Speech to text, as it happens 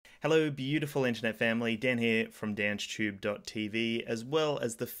Hello, beautiful internet family. Dan here from danstube.tv, as well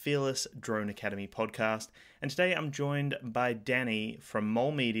as the Fearless Drone Academy podcast. And today I'm joined by Danny from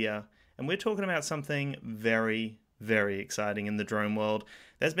Mole Media, and we're talking about something very, very exciting in the drone world.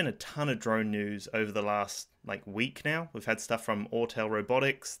 There's been a ton of drone news over the last week now. We've had stuff from Autel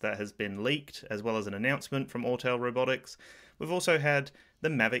Robotics that has been leaked, as well as an announcement from Autel Robotics. We've also had the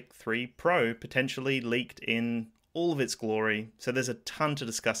Mavic 3 Pro potentially leaked in all of its glory. So there's a ton to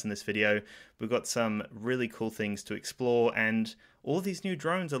discuss in this video. We've got some really cool things to explore, and all of these new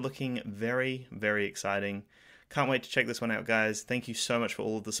drones are looking very, very exciting. Can't wait to check this one out, guys. Thank you so much for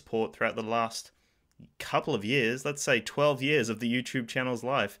all of the support throughout the last couple of years, let's say 12 years of the YouTube channel's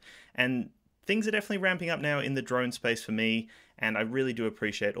life. And things are definitely ramping up now in the drone space for me, and I really do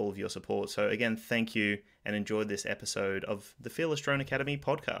appreciate all of your support. So again, thank you, and enjoy this episode of the Fearless Drone Academy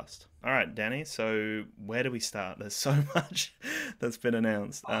podcast. All right, Danny, so where do we start? There's so much that's been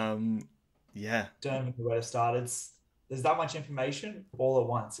announced. Don't know where to start. There's that much information all at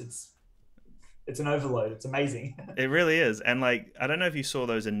once. It's an overload. It's amazing. It really is. And I don't know if you saw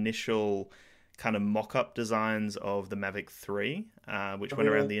those initial kind of mock-up designs of the Mavic 3, which went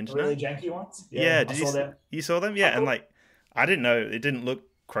around the internet. Really janky ones. Yeah, I saw them. You saw them? Yeah, and I didn't know, it didn't look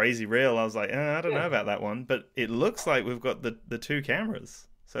crazy real. I was like, I don't know about that one, but it looks like we've got the two cameras.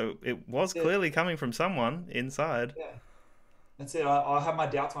 So it was clearly coming from someone inside. Yeah, that's it. I had my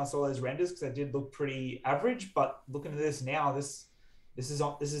doubts when I saw those renders because they did look pretty average. But looking at this now, this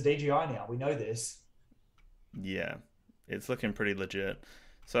is DJI now. We know this. Yeah, it's looking pretty legit.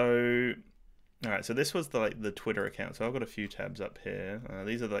 So, all right. So this was the Twitter account. So I've got a few tabs up here.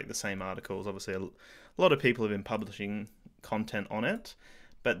 These are the same articles. Obviously, a lot of people have been publishing content on it.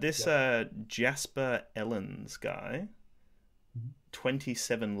 But this Jasper Ellens guy,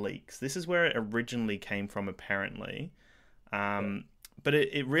 27 leaks. This is where it originally came from, apparently. But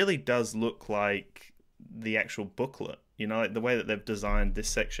it really does look like the actual booklet. You know, the way that they've designed this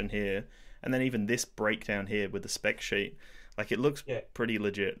section here, and then even this breakdown here with the spec sheet. It looks pretty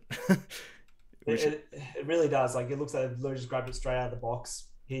legit. It really does. It looks like they just grabbed it straight out of the box.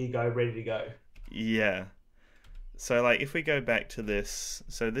 Here you go, ready to go. Yeah. So, if we go back to this,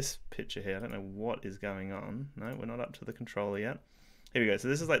 so this picture here, I don't know what is going on. No, we're not up to the controller yet. Here we go. So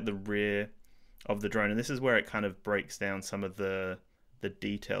this is the rear of the drone, and this is where it kind of breaks down some of the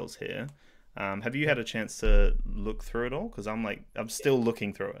details here. Have you had a chance to look through it all? Because I'm still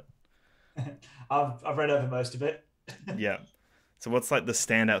looking through it. I've read over most of it. Yeah. So what's the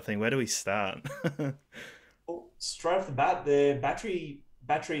standout thing? Where do we start? Well, straight off the bat, the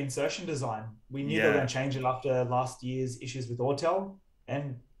battery insertion design. We knew they were going to change it after last year's issues with Autel,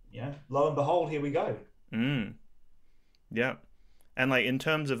 and lo and behold, here we go. Yeah. And in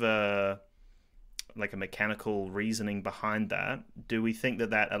terms of a mechanical reasoning behind that, do we think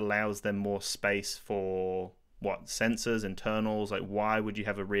that allows them more space for sensors, internals? Why would you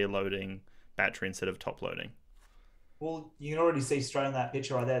have a rear loading battery instead of top loading? Well, you can already see straight on that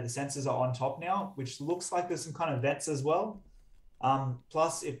picture right there, the sensors are on top now, which looks like there's some kind of vents as well.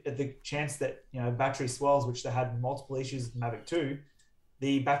 Plus, if the chance that battery swells, which they had multiple issues with Mavic 2,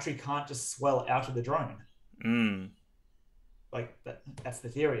 the battery can't just swell out of the drone. That's the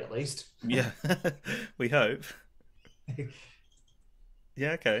theory, at least. Yeah, we hope.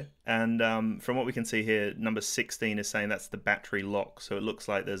 Yeah, okay. And from what we can see here, number 16 is saying that's the battery lock. So it looks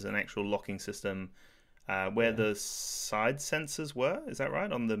like there's an actual locking system where the side sensors were. Is that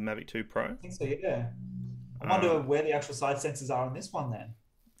right, on the Mavic 2 Pro? I think so, yeah. I wonder where the actual side sensors are on this one then.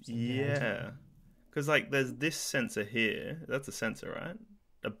 Yeah. Because there's this sensor here. That's a sensor, right?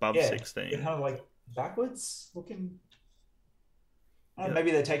 Above 16. Kind of backwards looking. I don't know, maybe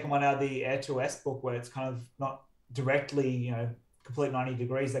they're taking one out of the Air 2S book where it's kind of not directly, complete 90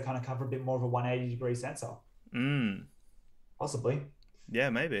 degrees. They kind of cover a bit more of a 180-degree sensor. Possibly. Yeah,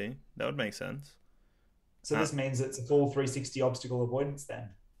 maybe. That would make sense. So this means it's a full 360 obstacle avoidance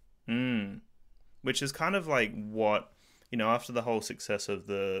then. Which is kind of what, after the whole success of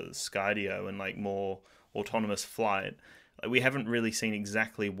the Skydio and more autonomous flight, we haven't really seen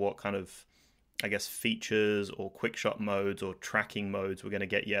exactly what kind of, I guess, features or quick shot modes or tracking modes we're going to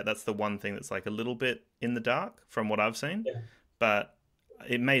get yet. That's the one thing that's a little bit in the dark from what I've seen. Yeah. But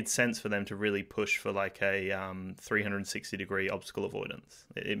it made sense for them to really push for a 360-degree obstacle avoidance.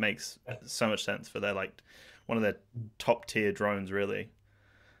 It makes so much sense for their one of their top tier drones, really.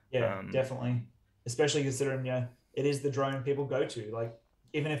 Yeah, definitely. Especially considering it is the drone people go to.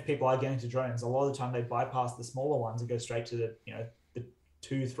 Even if people are getting to drones, a lot of the time they bypass the smaller ones and go straight to the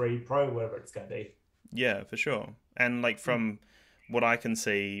 2, 3 Pro, whatever it's going to be. Yeah, for sure. And from what I can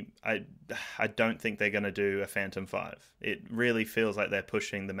see, I don't think they're going to do a Phantom 5. It really feels like they're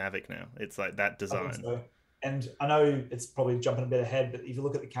pushing the Mavic now. It's like that I think design. so. And I know it's probably jumping a bit ahead, but if you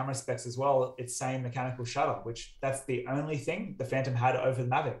look at the camera specs as well, it's saying mechanical shutter, which that's the only thing the Phantom had over the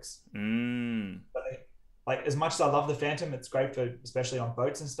Mavics. Mm, But like as much as I love the Phantom, it's great for especially on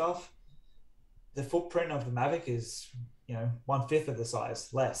boats and stuff. The footprint of the Mavic is, 1/5 of the size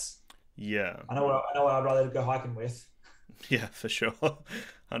less. yeah. I know what I'd rather go hiking with. Yeah, for sure.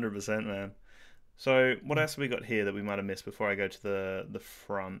 100%, man. So, what else have we got here that we might have missed before I go to the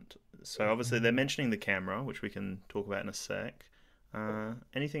front? So, obviously, they're mentioning the camera, which we can talk about in a sec.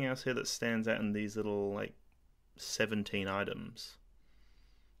 Anything else here that stands out in these little, like, 17 items?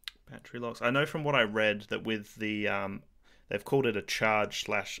 Battery locks. I know from what I read that with the they've called it a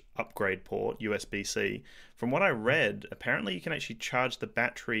charge/upgrade port, USB-C. From what I read, apparently you can actually charge the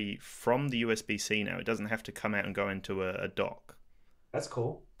battery from the USB-C now. It doesn't have to come out and go into a dock. That's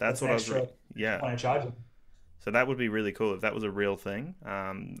cool. That's what I was yeah. When I charge them. So that would be really cool if that was a real thing.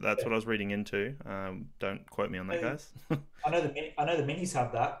 That's what I was reading into. Don't quote me on that, guys. I know the minis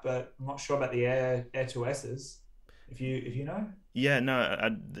have that, but I'm not sure about the Air 2Ss. If you know. Yeah, no,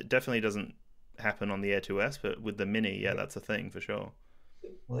 it definitely doesn't happen on the Air 2S, but with the Mini, yeah, that's a thing for sure.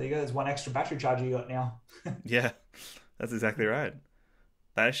 Well, there you go. There's one extra battery charger you got now. Yeah, that's exactly right.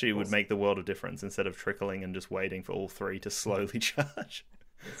 That actually would make the world of difference instead of trickling and just waiting for all three to slowly charge.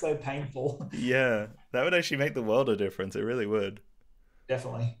 It's so painful. Yeah, that would actually make the world of difference. It really would.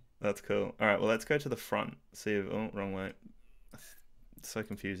 Definitely. That's cool. All right, well, let's go to the front. See if... Oh, wrong way. It's so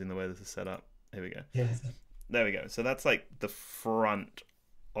confusing the way this is set up. Here we go. Yeah. There we go. So that's like the front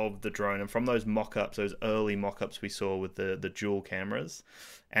of the drone, and from those mock-ups, those early mock-ups we saw with the dual cameras,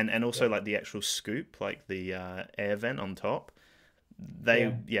 and also like the actual scoop, like the air vent on top,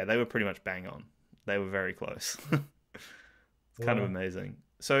 they were pretty much bang on. They were very close. It's kind of amazing.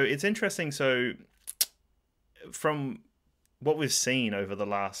 So it's interesting. So from what we've seen over the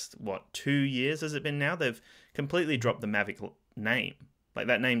last 2 years has it been now, they've completely dropped the Mavic name. Like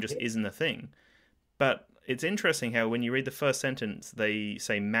that name just isn't a thing. But it's interesting how when you read the first sentence, they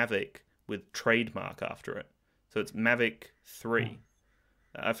say Mavic with trademark after it. So it's Mavic 3.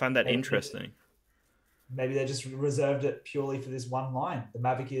 I find that interesting. Maybe they just reserved it purely for this one line. The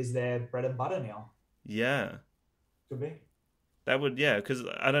Mavic is their bread and butter now. Yeah. Could be. That would, yeah, because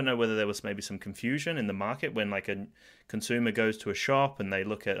I don't know whether there was maybe some confusion in the market when like a consumer goes to a shop and they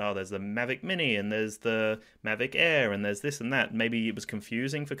look at, oh, there's the Mavic Mini and there's the Mavic Air and there's this and that. Maybe it was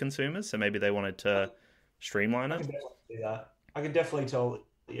confusing for consumers, so maybe they wanted to streamline it. I can definitely do that. I can definitely tell,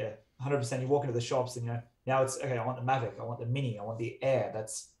 100%. You walk into the shops and now it's, okay, I want the Mavic, I want the Mini, I want the Air.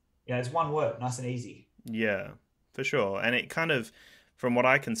 That's, it's one word, nice and easy. Yeah, for sure. And it kind of, from what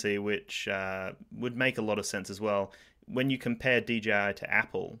I can see, which would make a lot of sense as well, when you compare DJI to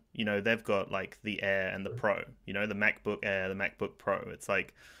Apple, they've got like the Air and the Pro, the MacBook Air, the MacBook Pro. It's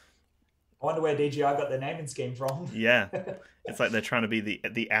like, I wonder where DJI got their naming scheme from. Yeah, it's like they're trying to be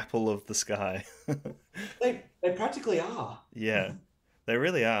the Apple of the sky. They practically are. Yeah, they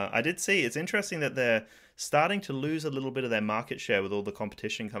really are. I did see, it's interesting that they're starting to lose a little bit of their market share with all the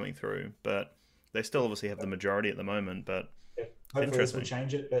competition coming through, but they still obviously have the majority at the moment. But hopefully this will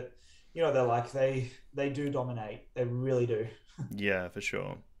change it. But they're like, they do dominate. They really do. Yeah, for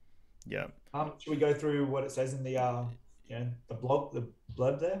sure. Yeah. Should we go through what it says in the the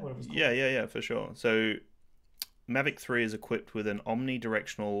blurb there? What it was called? Yeah, for sure. So Mavic 3 is equipped with an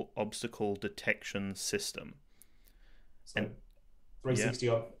omnidirectional obstacle detection system. So and 360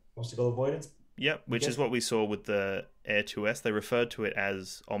 obstacle avoidance. Yep, which is what we saw with the Air 2S. They referred to it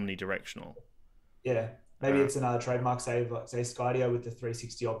as omnidirectional. Yeah. Maybe it's another trademark, say Skydio with the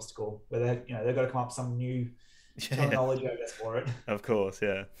 360 obstacle, where they've got to come up with some new terminology, I guess, for it. Of course,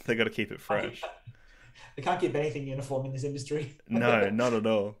 yeah. They've got to keep it fresh. They can't keep anything uniform in this industry. No, not at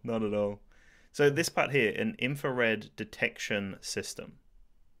all. Not at all. So this part here, an infrared detection system.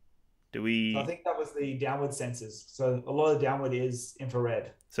 So I think that was the downward sensors. So a lot of the downward is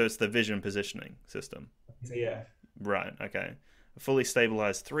infrared. So it's the vision positioning system. So yeah. Right, okay. A fully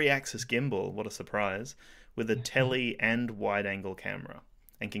stabilized 3-axis gimbal, what a surprise, with a tele and wide-angle camera,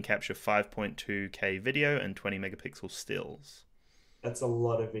 and can capture 5.2K video and 20 megapixel stills. That's a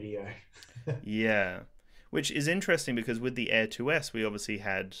lot of video. Yeah, which is interesting because with the Air 2S, we obviously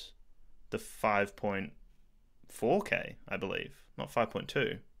had the 5.4K, I believe, not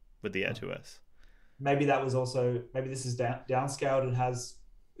 5.2 with the Air 2S. Maybe that was also, maybe this is downscaled and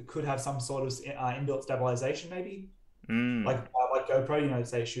it could have some sort of inbuilt stabilization, maybe. Like GoPro,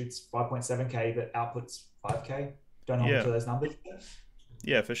 say it shoots 5.7K but outputs 5K. Don't hold me to those numbers.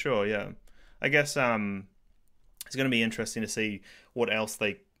 Yeah, for sure. Yeah, I guess it's going to be interesting to see what else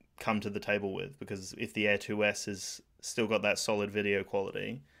they come to the table with, because if the Air 2S has still got that solid video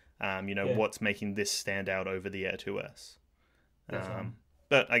quality, what's making this stand out over the Air 2S?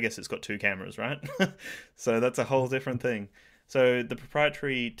 But I guess it's got 2 cameras, right? So that's a whole different thing. So the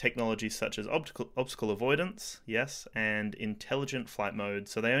proprietary technologies such as obstacle avoidance, yes, and intelligent flight mode.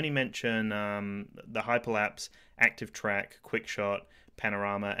 So they only mention the hyperlapse, active track, quick shot,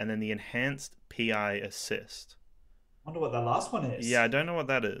 panorama, and then the enhanced PI assist. I wonder what that last one is. Yeah, I don't know what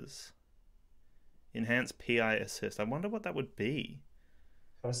that is. Enhanced PI assist. I wonder what that would be.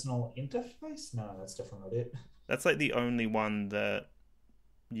 Personal interface? No, that's definitely not it. That's like the only one that,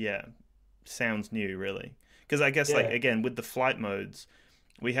 sounds new, really. Because I guess, again, with the flight modes,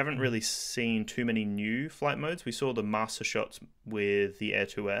 we haven't really seen too many new flight modes. We saw the master shots with the Air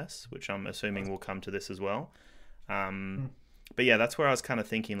 2S, which I'm assuming will come to this as well. But yeah, that's where I was kind of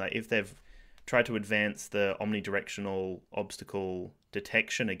thinking, like, if they've tried to advance the omnidirectional obstacle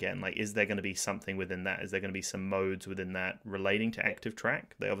detection again, like, is there going to be something within that? Is there going to be some modes within that relating to active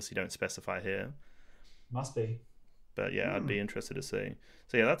track? They obviously don't specify here. Must be. But yeah, I'd be interested to see.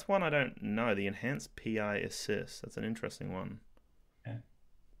 So yeah, that's one I don't know. The enhanced PI assist. That's an interesting one. Yeah.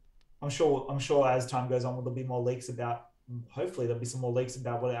 I'm sure as time goes on, there'll be more leaks about. Hopefully, there'll be some more leaks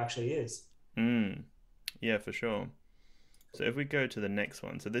about what it actually is. Yeah, for sure. So if we go to the next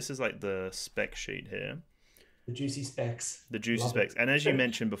one, so this is like the spec sheet here. The juicy specs. The juicy specs, and as you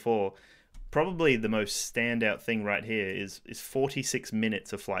mentioned before, probably the most standout thing right here is 46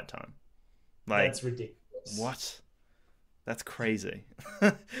 minutes of flight time. Like, that's ridiculous. What? That's crazy.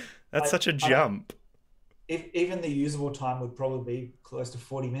 That's such a jump. Even the usable time would probably be close to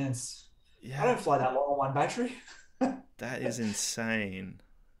 40 minutes. Yeah. I don't fly that long on one battery. That is insane.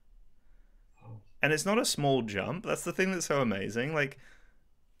 And it's not a small jump. That's the thing that's so amazing. Like,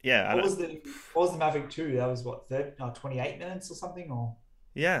 yeah. What was the Mavic 2? That was what, 28 minutes or something? Or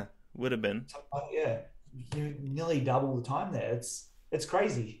yeah, would have been. Yeah, you nearly double the time there. It's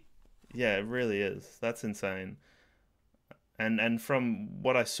crazy. Yeah, it really is. That's insane. And from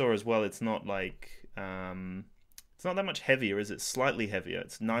what I saw as well, it's not like it's not that much heavier, is it? Slightly heavier.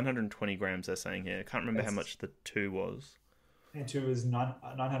 It's 920 grams. They're saying here. I can't remember how much the 2 was. Yeah, 2 is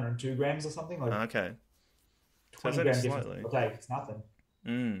 902 grams or something. Like okay, 20 so gram slightly. difference. Okay, it's nothing.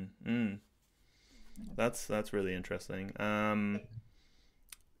 That's really interesting.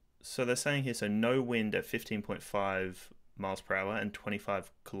 So they're saying here, so no wind at 15.5 miles per hour and 25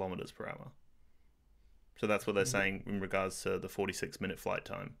 kilometers per hour. So that's what they're saying in regards to the 46-minute flight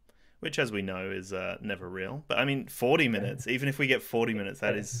time, which, as we know, is never real. But I mean, 40 minutes, even if we get 40 minutes,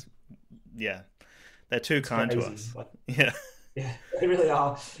 that is, they're too kind to us. Like, yeah, they really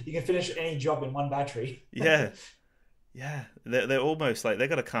are. You can finish any job in one battery. yeah. They're almost like, they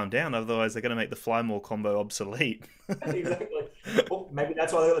got to calm down, otherwise they're going to make the fly more combo obsolete. Exactly. Well, maybe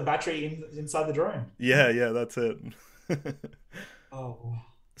that's why they got the battery inside the drone. Yeah, that's it. Oh.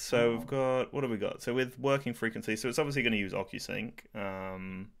 So we've got, what have we got? So with working frequency, so it's obviously going to use OcuSync.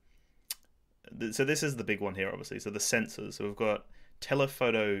 So this is the big one here, obviously. So the sensors. So we've got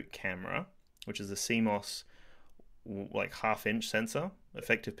telephoto camera, which is a CMOS like half-inch sensor,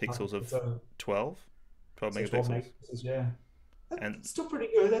 effective pixels of 12 megapixels. 12 megapixels, yeah. That's still pretty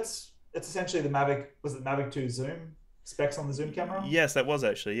good. That's essentially the Mavic. Was it Mavic 2 zoom specs on the zoom camera? Yes, that was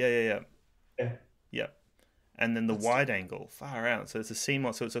actually. Yeah. Yeah. And then the wide angle, far out. So it's a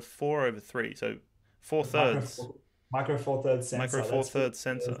CMOS, so it's a 4/3. So 4/3. Micro four thirds sensor. Micro four thirds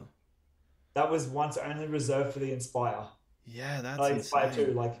sensor. That was once only reserved for the Inspire. Yeah, that's like insane. Inspire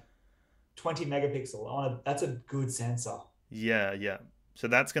 2, like 20 megapixel. That's a good sensor. Yeah. So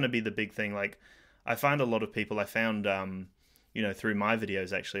that's going to be the big thing. Like, I find a lot of people, through my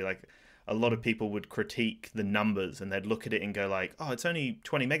videos actually, like, a lot of people would critique the numbers and they'd look at it and go like, oh, it's only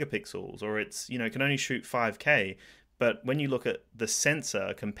 20 megapixels, or it's, can only shoot 5K. But when you look at the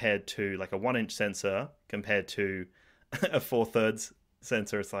sensor compared to like a 1-inch sensor compared to a 4/3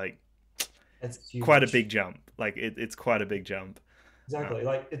 sensor, it's like quite a big jump. Like it's quite a big jump. Exactly.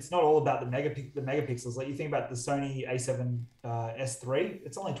 Like, it's not all about the megapixels. Like, you think about the Sony A7 S3,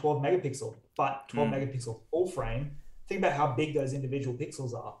 it's only 12 megapixel, but 12 megapixel full frame. Think about how big those individual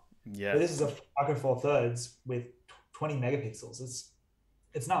pixels are. Yeah. But this is a micro four thirds with 20 megapixels.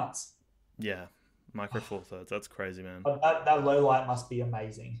 It's nuts. Yeah. Micro four thirds. That's crazy, man. But that low light must be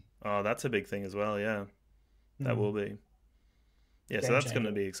amazing. Oh, that's a big thing as well. Yeah. That will be. Yeah. So that's going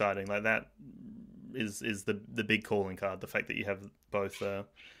to be exciting. Like, that is the big calling card. The fact that you have both there.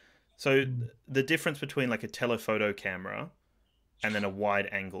 So the difference between like a telephoto camera and then a wide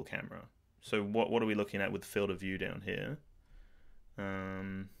angle camera. So what are we looking at with field of view down here?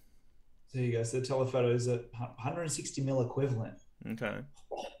 There you go. So the telephoto is at 160 mil equivalent. Okay.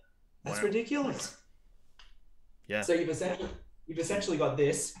 That's Wow. ridiculous. Yeah. So you've essentially got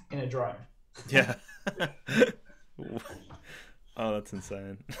this in a drone. Yeah. Oh, that's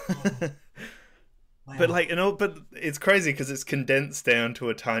insane. But Wow. like, but it's crazy because it's condensed down to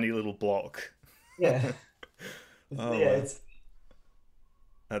a tiny little block. Yeah. Oh Yeah. wow, It's.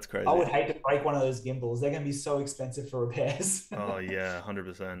 that's I crazy. would hate to break one of those gimbals. They're going to be so expensive for repairs. Oh yeah,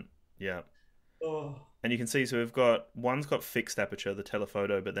 100%. Yeah. Oh, And you can see, so one's got fixed aperture, the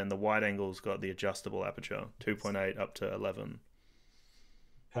telephoto, but then the wide angle's got the adjustable aperture, 2.8 up to 11.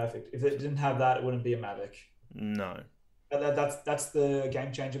 perfect. If it didn't have that, it wouldn't be a Mavic. No. That's the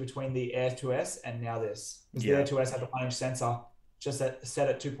game changer between the Air 2S and now this. Because the Yeah. Air 2S had the 1 inch sensor set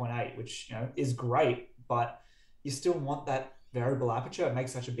at 2.8, which is great, but you still want that variable aperture. It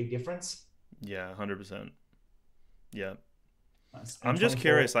makes such a big difference. Yeah, 100%. Yeah. And I'm just 24.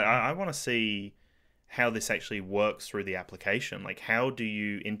 curious, like I want to see how this actually works through the application. Like how do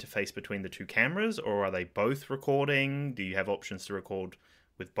you interface between the two cameras, or are they both recording? Do you have options to record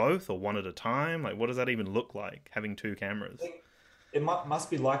with both or one at a time? Like what does that even look like having two I cameras? think it must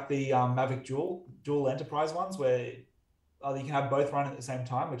be like the Mavic dual enterprise ones where you can have both run at the same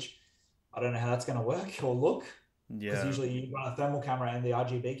time, which I don't know how that's going to work or look because Yeah. usually you run a thermal camera and the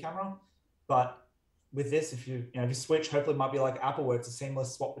RGB camera. But with this, if you switch, hopefully it might be like Apple where it's a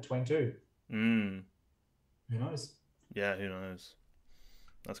seamless swap between two. Mm. Who knows? Yeah, who knows?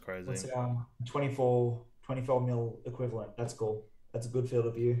 That's crazy. What's 24 mil equivalent? That's cool. That's a good field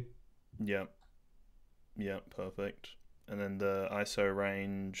of view. Yeah. Yeah, perfect. And then the ISO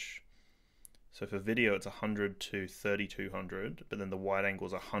range. So for video, it's 100 to 3200, but then the wide angle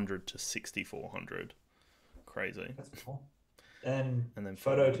is 100 to 6400. Crazy. That's cool. And And then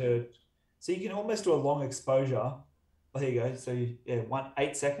photo photo. to, so you can almost do a long exposure. Oh, there you go. So yeah,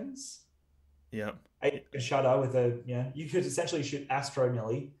 8 seconds, Yeah. 8 second shutter with you could essentially shoot Astro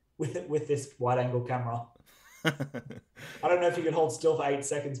Milli with this wide angle camera. I don't know if you could hold still for 8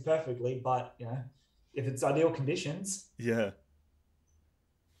 seconds perfectly, but if it's ideal conditions, Yeah.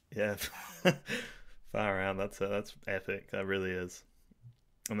 Yeah. Far out. That's epic. That really is.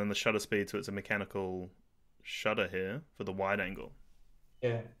 And then the shutter speed, so it's a mechanical shutter here for the wide angle,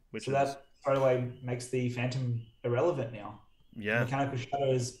 yeah. which So is that straight away makes the Phantom irrelevant now. The yeah, mechanical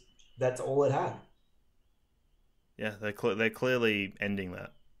shutter that's all it had. yeah. They're clearly ending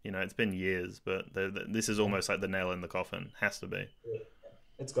that. It's been years, but this is Yeah. almost like the nail in the coffin. Has to be.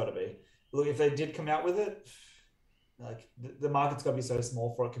 It's got to be. Look, if they did come out with it, like the market's got to be so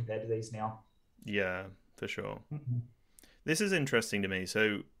small for it compared to these now. Yeah, for sure. Mhm. This is interesting to me.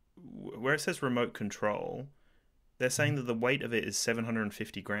 So where it says remote control, they're saying that the weight of it is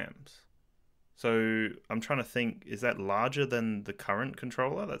 750 grams. So I'm trying to think, is that larger than the current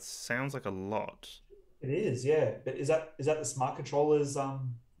controller? That sounds like a lot. It is, yeah. But is that the smart controllers? No.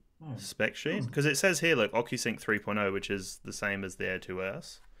 Spec sheet? Hmm. Because it says here, like OcuSync 3.0, which is the same as the Air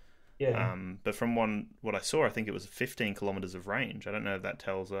 2S. Yeah, But from what I saw, I think it was 15 kilometers of range. I don't know if that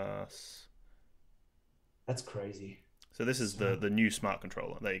tells us. that's crazy. So this is the So the new smart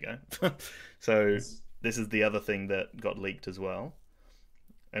controller. There you go. So it's, this is the other thing that got leaked as well.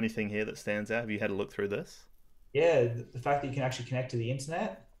 Anything here that stands out? Have you had a look through this? yeah, the fact that you can actually connect to the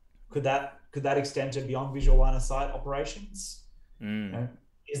internet, could that extend to beyond visual line of sight operations? You Mm, know,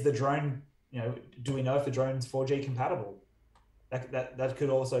 is the drone, do we know if the drone's 4G compatible? That could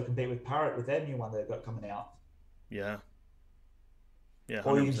also compete with Parrot with their new one they've got coming out. yeah, yeah,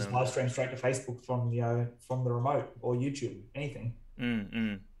 Or you can just 100%. live stream straight to Facebook from the remote or YouTube, anything.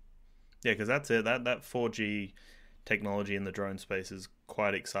 Mm. Yeah, because that's it. That 4G technology in the drone space is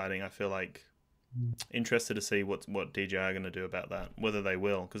quite exciting. I feel like Mm. interested to see what DJI are going to do about that. Whether they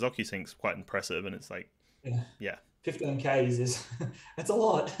will, because OcuSync's quite impressive, and it's like, Yeah, yeah, 15 Ks is that's a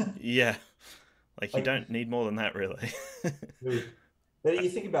lot. yeah, like you Like, don't need more than that, really. dude. But you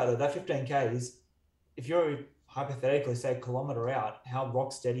think about it, that 15 Ks, if you're hypothetically say a kilometer out, how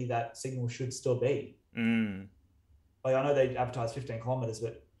rock steady that signal should still be. Mm, Like I know they advertise 15 kilometers,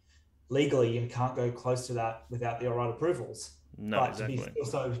 but legally you can't go close to that without the right approvals. no, But to be exactly.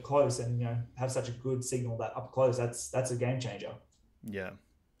 still so close and have such a good signal that up close, that's a game changer. Yeah,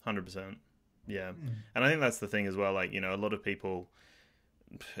 100%. Yeah, Mm. and I think that's the thing as well. Like a lot of people,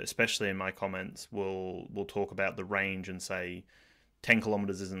 especially in my comments, will talk about the range and say 10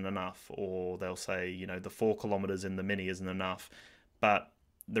 kilometers isn't enough, or they'll say the 4 kilometers in the Mini isn't enough. But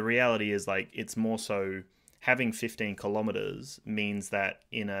the reality is, like, it's more so having 15 kilometers means that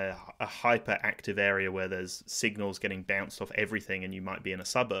in a hyper active area where there's signals getting bounced off everything and you might be in a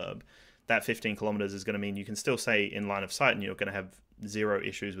suburb, that 15 kilometers is going to mean you can still say in line of sight and you're going to have zero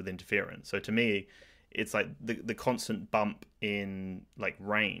issues with interference. So to me, it's like the constant bump in like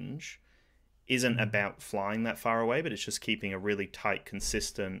range isn't about flying that far away, but it's just keeping a really tight,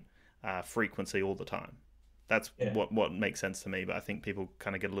 consistent frequency all the time. That's what makes sense to me. But I think people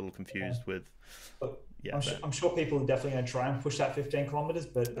kind of get a little confused with. But Yeah, I'm sure people are definitely going to try and push that 15 kilometers,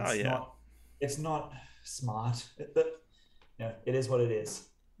 but it's not smart. But it is what it is.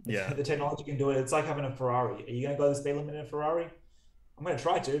 Yeah, the technology can do it. It's like having a Ferrari. Are you going to go the speed limit in a Ferrari? I'm going to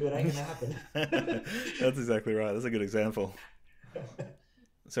try to, but it ain't going to happen. That's exactly right. That's a good example.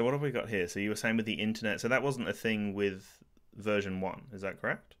 So what have we got here? So you were saying with the internet, so that wasn't a thing with version 1, is that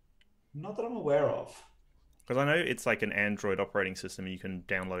correct? Not that I'm aware of. Because I know it's like an Android operating system, you can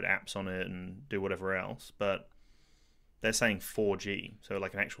download apps on it and do whatever else, but they're saying 4G, so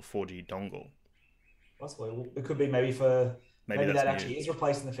like an actual 4G dongle. Possibly. It could be maybe that actually is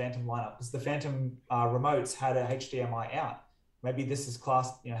replacing the Phantom lineup, because the Phantom remotes had a HDMI out. Maybe this is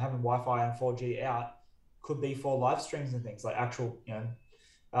classed, having Wi-Fi and 4G out could be for live streams and things like actual,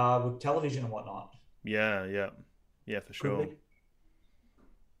 with television and whatnot. Yeah, for sure.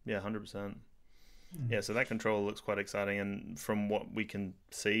 Yeah, 100%. Yeah, so that controller looks quite exciting, and from what we can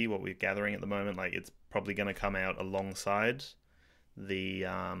see, what we're gathering at the moment, like it's probably going to come out alongside the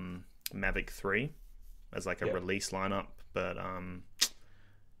Mavic 3 as like a release lineup. But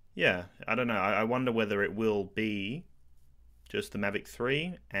yeah, I don't know. I wonder whether it will be just the Mavic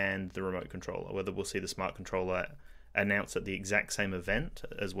 3 and the remote controller, whether we'll see the smart controller announced at the exact same event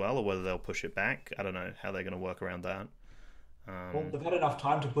as well, or whether they'll push it back. I don't know how they're going to work around that. Well, they've had enough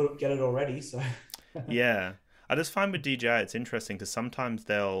time to get it already, so... Yeah. I just find with DJI it's interesting because sometimes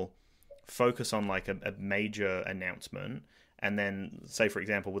they'll focus on like a major announcement, and then say, for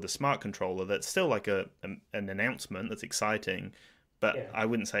example, with a smart controller, that's still like an announcement that's exciting, but I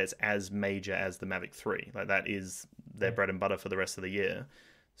wouldn't say it's as major as the Mavic 3. Like that is their bread and butter for the rest of the year.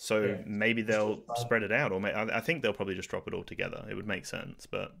 So maybe they'll spread it out, or I think they'll probably just drop it all together. It would make sense,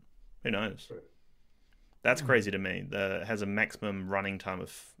 but who knows? True. That's crazy to me. It has a maximum running time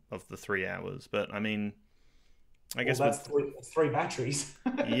of the 3 hours, but I mean, I guess that's three batteries.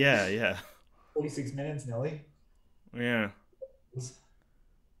 yeah. 46 minutes, nearly. Yeah.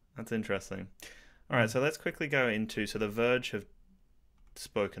 That's interesting. All right, so let's quickly go into... So The Verge have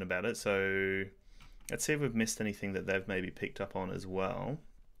spoken about it, so let's see if we've missed anything that they've maybe picked up on as well.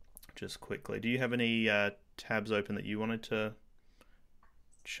 Just quickly. Do you have any tabs open that you wanted to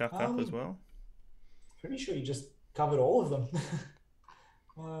chuck up as well? Pretty sure you just covered all of them.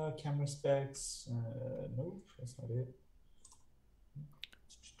 Camera specs. Nope, that's not it.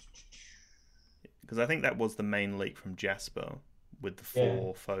 Because I think that was the main leak from Jasper with the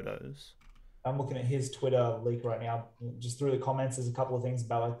 4 photos. I'm looking at his Twitter leak right now. Just through the comments, there's a couple of things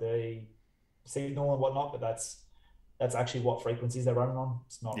about like the signal and whatnot, but that's actually what frequencies they're running on.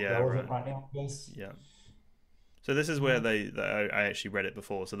 It's not relevant right now, I guess. Yeah. So this is where I actually read it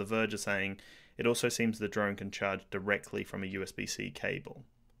before. So The Verge is saying it also seems the drone can charge directly from a USB-C cable,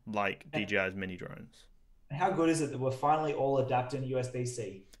 like DJI's mini drones. And how good is it that we're finally all adapting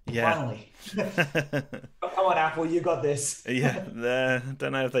USB-C? Yeah. Finally. Come on, Apple, you got this. Yeah,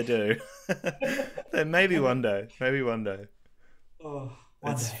 don't know if they do. Maybe one day. Oh,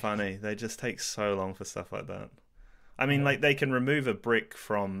 it's funny. They just take so long for stuff like that. I mean, like they can remove a brick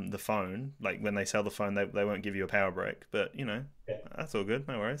from the phone. Like when they sell the phone, they won't give you a power brick. But that's all good.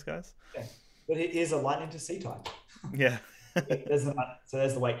 No worries, guys. Yeah. But here's a Lightning to C type. Yeah. There's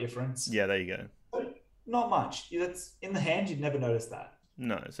the weight difference. Yeah, there you go. But not much. That's in the hand. You'd never notice that.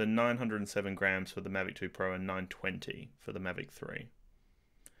 No, so 907 grams for the Mavic 2 Pro and 920 for the Mavic 3. Sweet.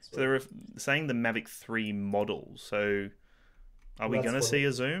 So they're saying the Mavic 3 model. So are we going to see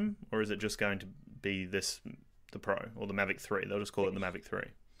a zoom, or is it just going to be the Pro or the Mavic 3? They'll just call it the Mavic 3.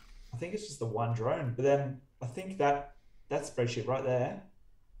 I think it's just the one drone, but then I think that spreadsheet right there,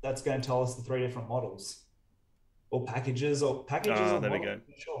 that's going to tell us the 3 different models or packages. Oh, there we go.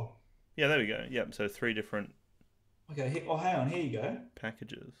 Sure. Yeah, there we go. Yep. So 3 different. Okay. Hang on. Here you go.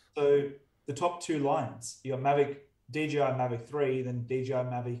 Packages. So the top 2 lines, you got DJI Mavic 3, then DJI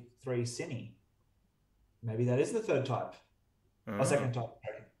Mavic 3 Cine. Maybe that is the third type. Or second type.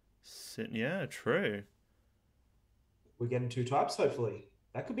 Yeah, true. We're getting 2 types, hopefully.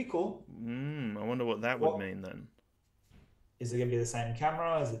 That could be cool. I wonder what that would mean then. Is it going to be the same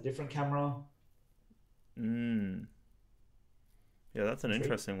camera? Is it a different camera? Yeah, that's an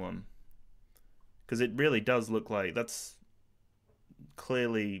interesting one. Because it really does look like that's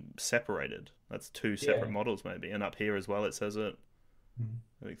clearly separated. That's 2 separate models maybe. And up here as well it says it.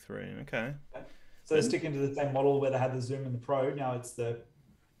 Mavic 3, okay. So they're sticking to the same model where they had the Zoom and the Pro. Now it's the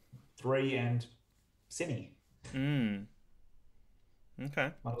 3 and Cine.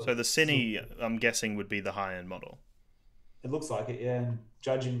 Okay. Might So the still, Cine, I'm guessing, would be the high-end model. it looks like it, yeah. And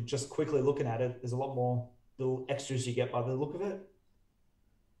judging just quickly looking at it, there's a lot more little extras you get by the look of it.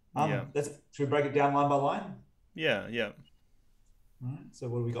 Yeah. Should we break it down line by line? Yeah, yeah. All right. So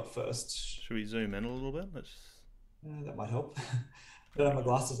what do we got first? Should we zoom in a little bit? Let's... That might help. I don't have my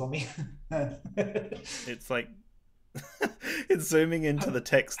glasses on me. It's like it's zooming into the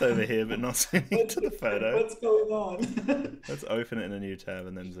text over here, but not zooming into the photo. What's going on? Let's open it in a new tab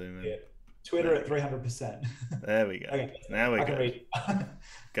and then zoom in. Yeah. Twitter at 300%. There we go. Okay. Now we I can go. read.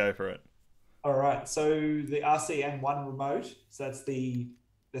 Go for it. All right. So the RCN1 remote. So that's the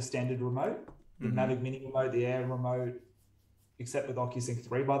standard remote. The Mavic Mini remote, the Air remote, except with OcuSync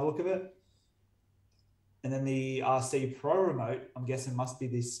 3 by the look of it. And then the RC Pro remote, I'm guessing must be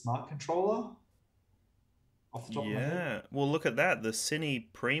the smart controller. Off the top of my head. Yeah. Well, look at that. The Cine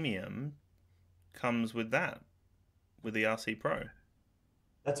Premium comes with that, with the RC Pro.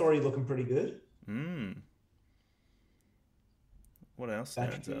 That's already looking pretty good. What else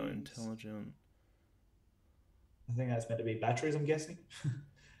stands out? Batteries. Intelligent. I think that's meant to be batteries, I'm guessing.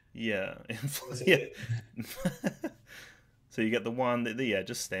 Yeah. Yeah. So you get the one, yeah,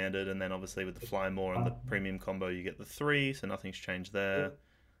 just standard, and then obviously with the Fly More and the Premium combo, you get the 3, so nothing's changed there.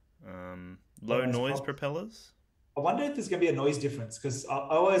 Low noise propellers. I wonder if there's going to be a noise difference, because I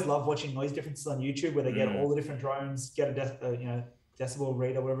always love watching noise differences on YouTube where they get all the different drones, get a decibel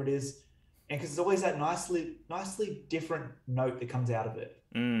reader, whatever it is, and because there's always that nicely different note that comes out of it.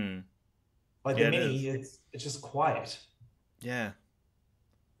 Like the Mini, it's just quiet. Yeah.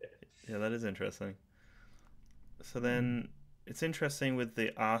 Yeah, that is interesting. So then it's interesting with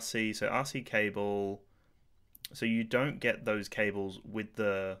the RC. So RC cable. So you don't get those cables with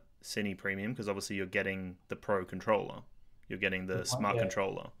the Cine Premium because obviously you're getting the Pro controller. You're getting the smart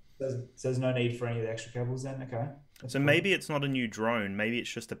controller. So there's no need for any of the extra cables then? Okay. So maybe it's not a new drone. Maybe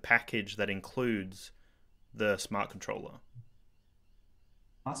it's just a package that includes the smart controller.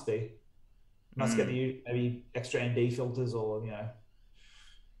 Must be. Must get the maybe extra ND filters or,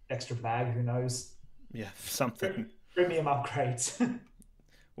 extra bag, who knows? Yeah, something. Premium upgrades.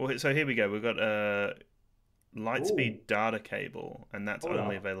 Well, so here we go. We've got a Lightspeed data cable, and that's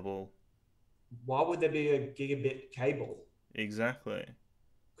only available. Why would there be a gigabit cable? Exactly.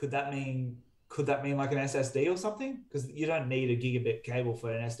 Could that mean like an SSD or something? Because you don't need a gigabit cable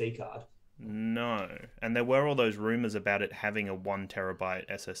for an SD card. No, and there were all those rumors about it having a 1 terabyte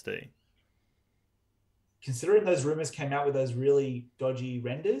SSD. Considering those rumors came out with those really dodgy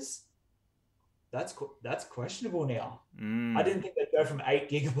renders, that's questionable now. I didn't think they'd go from 8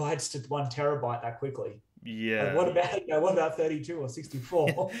 gigabytes to 1 terabyte that quickly. Yeah. Like what about 32 or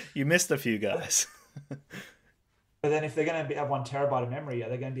 64? You missed a few guys. But then if they're going to have 1 terabyte of memory,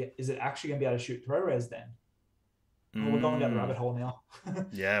 is it actually going to be able to shoot ProRes then? Well, we're going down the rabbit hole now.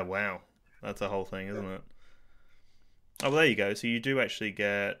 Yeah, wow. That's a whole thing, isn't it? Oh, well, there you go. So you do actually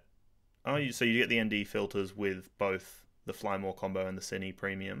get... so you get the ND filters with both the Fly More combo and the Cine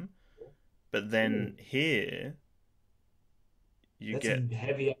Premium. But then here... You get some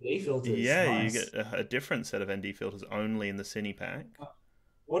heavy ND filters. Yeah, nice. You get a different set of ND filters only in the Cine pack.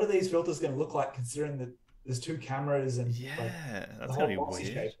 What are these filters going to look like considering that there's 2 cameras and that's going to be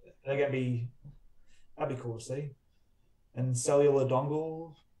weird. Shape? They're going to be... That'd be cool to see. And cellular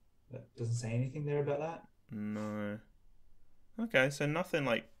dongle... That doesn't say anything there about that. No. Okay, so nothing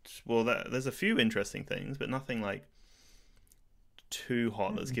like... Well, there's a few interesting things, but nothing like too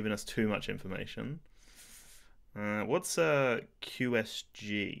hot that's given us too much information. What's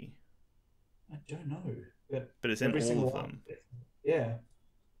QSG? I don't know. But it's in all of them. Yeah.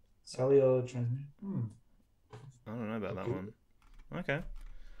 Cellular transmission. I don't know about that one. Okay.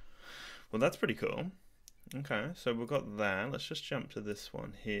 Well, that's pretty cool. Okay, so we've got that. Let's just jump to this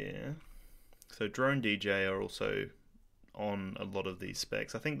one here. So Drone DJ are also on a lot of these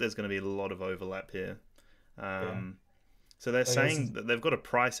specs. I think there's going to be a lot of overlap here. So they're saying that they've got a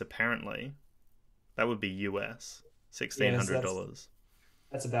price apparently. That would be US $1,600.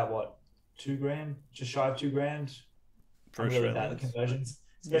 That's about what, $2,000, just shy of $2,000. For I'm really bad at conversions,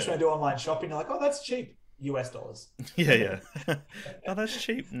 especially when I do online shopping. You're like, oh, that's cheap, US dollars. Yeah. Oh, that's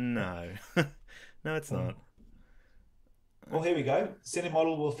cheap. No, no, it's not. Well, here we go. Cine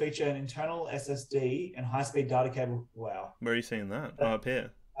model will feature an internal SSD and high-speed data cable. Wow. Where are you seeing that? Oh, up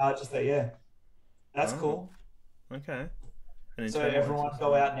here. Just there, yeah. That's cool. Okay. So everyone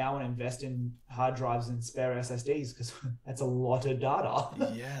go out now and invest in hard drives and spare SSDs because that's a lot of data.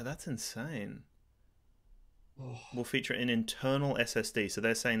 Yeah, that's insane. Will feature an internal SSD. So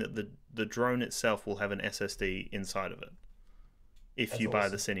they're saying that the drone itself will have an SSD inside of it if you buy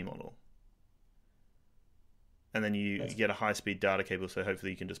the Cine model. And then you get a high-speed data cable, so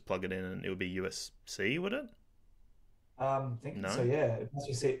hopefully you can just plug it in and it would be USB, would it? Thinking No? so, yeah. Once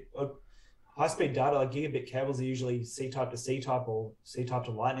you see high-speed data, like gigabit cables are usually C-type to C-type or C-type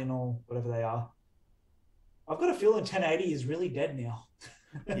to Lightning or whatever they are. I've got a feeling 1080 is really dead now.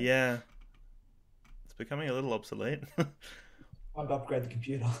 Yeah. It's becoming a little obsolete. Time to upgrade the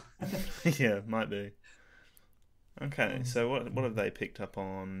computer. Yeah, might be. Okay, so what have they picked up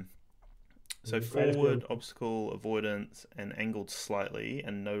on? So forward, obstacle avoidance, and angled slightly,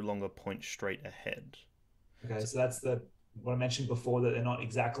 and no longer point straight ahead. Okay, so that's what I mentioned before, that they're not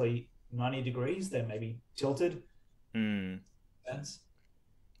exactly 90 degrees. They're maybe tilted. Sense.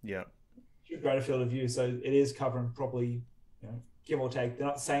 Yeah. Greater field of view. So it is covering probably, give or take. They're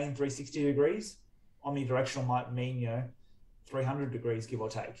not saying 360 degrees. Omnidirectional might mean, 300 degrees, give or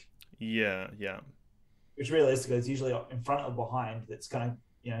take. Yeah. Which realistically is usually in front or behind. That's going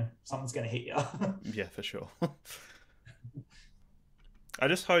to, something's going to hit you. Yeah, for sure. I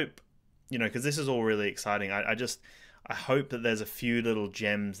just hope, because this is all really exciting. I hope that there's a few little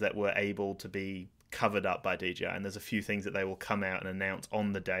gems that were able to be covered up by DJI, and there's a few things that they will come out and announce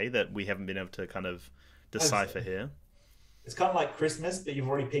on the day that we haven't been able to kind of decipher here. It's kind of like Christmas, but you've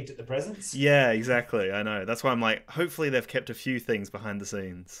already peeked at the presents. Yeah, exactly. I know. That's why I'm like, hopefully they've kept a few things behind the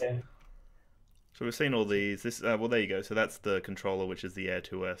scenes. Yeah. So we've seen all these. Well, there you go. So that's the controller, which is the Air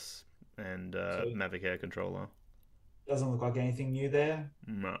 2S and Mavic Air controller. Doesn't look like anything new there.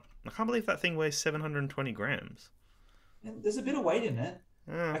 No. I can't believe that thing weighs 720 grams. And there's a bit of weight in it.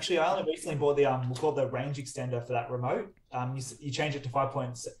 Actually, I only recently bought we'll call it the range extender for that remote. You change it to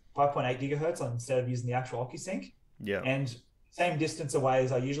 5.8 gigahertz instead of using the actual OcuSync. Yeah. And same distance away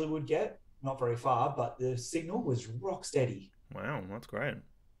as I usually would get, not very far, but the signal was rock steady. Wow, that's great.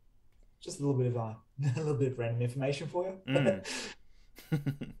 Just a little bit of random information for you.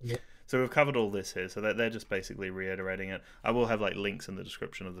 Yeah. So we've covered all this here, so they're just basically reiterating it. I will have links in the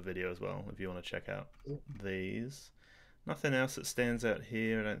description of the video as well if you want to check out these. Nothing else that stands out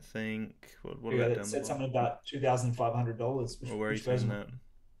here, I don't think. What about down below? It said something about $2,500. Well, where are you seeing that?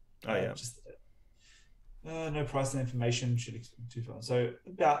 Oh, yeah. No price and information should too far. So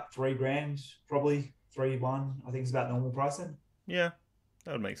about $3,000, probably 3.1. I think it's about normal pricing. Yeah,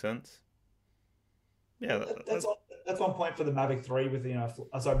 that would make sense. Yeah, that's 1 point for the Mavic 3 with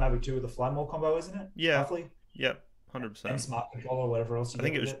Mavic 2 with the Fly More combo, isn't it? Yeah. Roughly. Yep. 100%. And smart controller or whatever else. I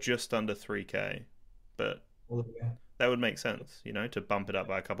think it was just under $3,000, but that would make sense, to bump it up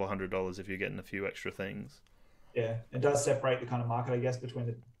by a couple $100 if you're getting a few extra things. Yeah, it does separate the kind of market, I guess, between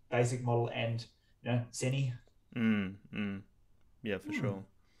the basic model and Cine. Yeah, for sure.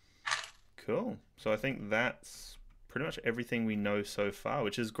 Cool. So I think that's pretty much everything we know so far,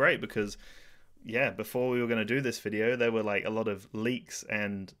 which is great because, before we were going to do this video, there were a lot of leaks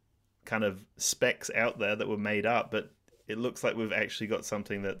and kind of specs out there that were made up, but it looks like we've actually got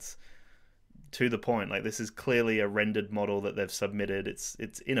something that's to the point. This is clearly a rendered model that they've submitted. It's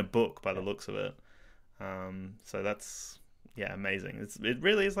in a book by the looks of it. So that's amazing. It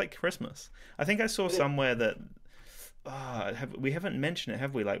really is like Christmas. I think I saw somewhere that we haven't mentioned it,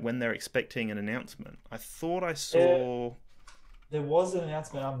 have we? When they're expecting an announcement. I thought I saw there was an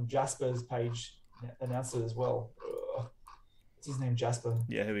announcement. Jasper's page announced it as well. What's his name? Jasper.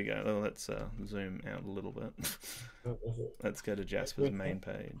 Yeah, here we go. Oh, let's zoom out a little bit. Let's go to Jasper's main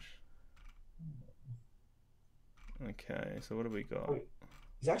page. Okay, so what have we got?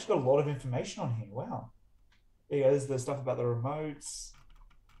 He's actually got a lot of information on here. Wow. There's the stuff about the remotes,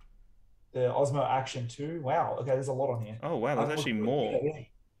 the Osmo Action 2. Wow. Okay, there's a lot on here. Oh, wow. There's actually more.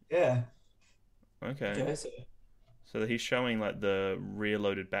 Yeah. Okay. So he's showing the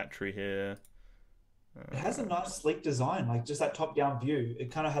rear-loaded battery here. It has a nice sleek design, just that top-down view.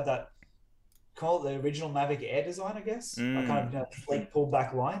 It kind of had that, call it the original Mavic Air design, I guess. Kind of sleek pulled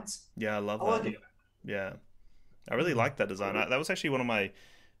back lines. Yeah, I love that. Like it. Yeah. I really like that design. That was actually one of my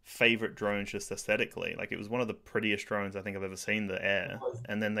favorite drones just aesthetically. It was one of the prettiest drones I think I've ever seen, the Air.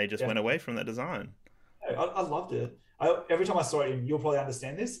 And then they just went away from that design. I loved it. Every time I saw it, you'll probably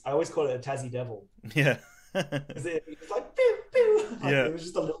understand this, I always called it a Tassie Devil. Yeah. It's like, pew, pew. It was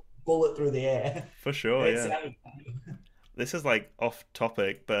just a little bullet through the air. For sure, This is off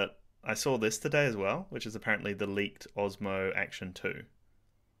topic, but I saw this today as well, which is apparently the leaked Osmo Action 2.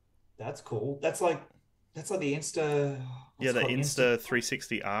 That's cool. That's like the Insta... the Insta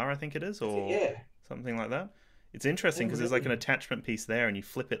 360R, I think it is, or something like that. It's interesting because there's an attachment piece there and you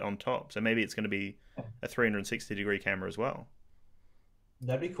flip it on top. So maybe it's going to be a 360-degree camera as well.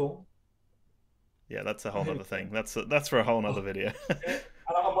 That'd be cool. Yeah, that's a whole other thing. That's for a whole other video.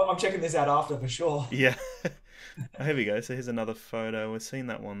 I'm checking this out after for sure. Yeah. Here we go. So here's another photo. We've seen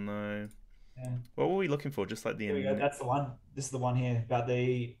that one though. Yeah. What were we looking for? Just like Here we go. That's the one. This is the one here about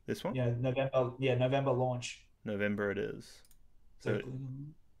the this one? November. Yeah, November launch. November it is. So So,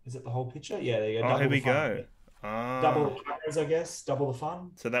 is it the whole picture? Yeah, there you go. oh, here Double the we fun. go. Double Ah, the cameras, I guess. Double the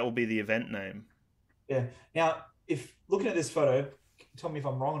fun. so that will be the event name. Yeah. Now, if looking at this photo, tell me if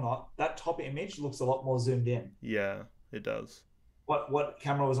I'm wrong or not. That top image looks a lot more zoomed in. Yeah, it does. What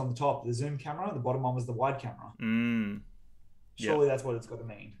camera was on the top? The zoom camera. The bottom one was the wide camera. Mm, yeah, Surely that's what it's got to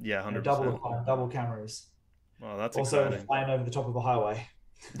mean. yeah, Double the 100%. fun, double cameras. Oh, that's Also exciting. flying over the top of a highway.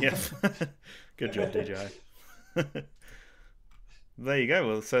 Yeah. Good job, DJI. There you go.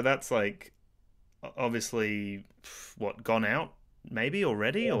 Well, so that's like obviously what gone out maybe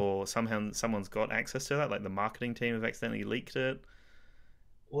already, Yeah. or somehow someone's got access to that. Like the marketing team have accidentally leaked it.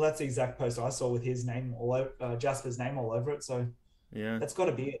 Well, that's the exact post I saw with his name all over, Jasper's name all over it. So Yeah. that's got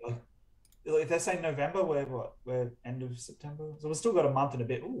to be it. Like if they're saying November, we're end of September, so we've still got a month and a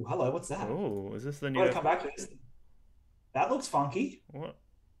bit. Oh, hello, what's that? Oh, is this the I've new? got to come back to this. That looks funky. What?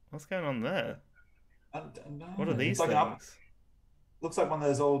 What's going on there? I don't know. What are It's these like things? looks like one of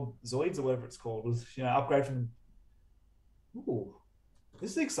those old Zoids or whatever it's called. With upgrade from. Ooh,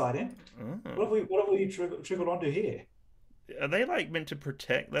 this is exciting. Oh. What have we trickled onto here? Are they like meant to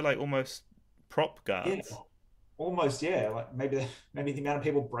protect? They're like almost prop Yeah, guards. almost. Yeah, like maybe the amount of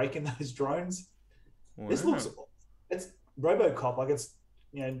people breaking those drones. This Wow. looks. It's RoboCop. Like it's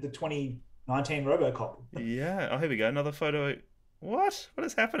the 2019 RoboCop. Yeah. Oh, here we go. Another photo. What? What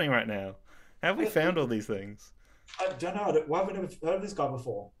is happening right now? How have we found all these things? I don't know. Why haven't I ever heard of this guy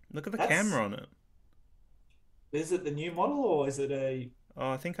before? Look at the That's camera on it. Is it the new model or is it a?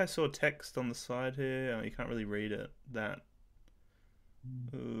 Oh, I think I saw text on the side here. Oh, you can't really read it. That.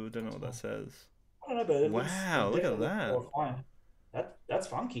 Ooh, don't know what that says. I don't know, but it looks. Wow, It look at definitely looks that. horrifying. That's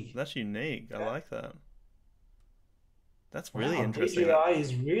funky. That's unique. I Yeah. like that. That's really Wow, interesting. DJI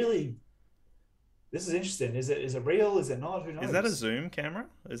is really. This is interesting. Is it real? Is it not? Who Is that a knows? zoom camera?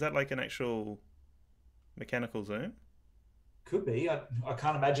 Is that like an actual mechanical zoom? Could be. I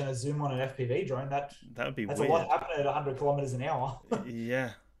can't imagine a zoom on an FPV drone. That would be That's a lot weird. happening at 100 kilometers an hour.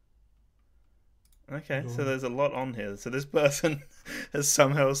 Yeah. Okay, so Cool. there's a lot on here. So this person has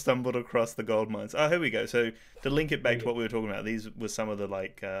somehow stumbled across the gold mines. Oh, here we go. So to link it back to what we were talking about, these were some of the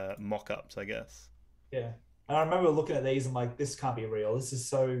like mock-ups, I guess. Yeah. And I remember looking at these and like, this can't be real. This is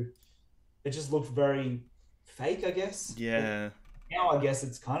so. It just looked very fake, I guess. But Yeah, now I guess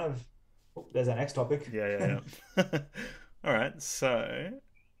it's kind of. Oh, there's our next topic. yeah. All right. So,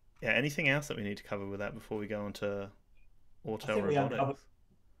 yeah. Anything else that we need to cover with that before we go on to I Autel think Robotics?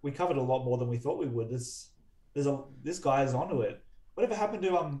 we covered a lot more than we thought we would. This guy is onto it. Whatever happened to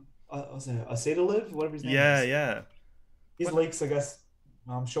was it Aceta Live, whatever his name Yeah, is? yeah, His leaks, I guess.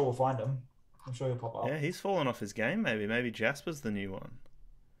 I'm sure we'll find him. I'm sure he'll pop yeah. up. He's fallen off his game. Maybe Jasper's the new one.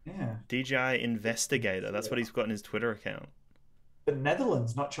 Yeah, DJI Investigator. That's what he's got in his Twitter account. but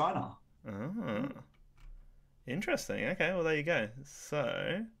Netherlands, not China. Oh, interesting. Okay, well there you go. So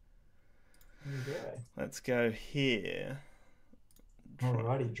There you go. let's go here.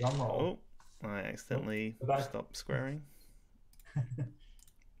 Alrighty, drum roll. Oh, I accidentally Go back. stopped squaring.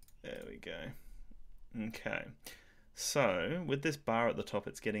 There we go. Okay. So, with this bar at the top,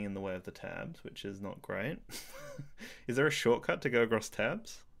 it's getting in the way of the tabs, which is not great. Is there a shortcut to go across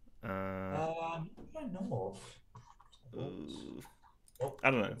tabs? I don't know Ooh, of. I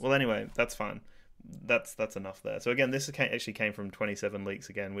don't know. Well, anyway, that's fine. That's enough there. So again, this actually came from 27 Leaks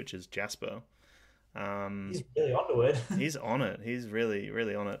again, which is Jasper. He's really onto it. He's on it. He's really,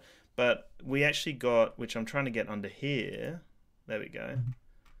 really on it. But we actually got, which I'm trying to get under here. There we go.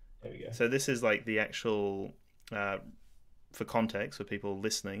 There we go. So this is like the actual, for context, for people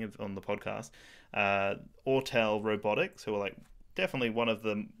listening on the podcast, Autel Robotics, who are like definitely one of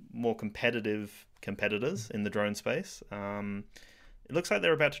the more competitive competitors in the drone space. It looks like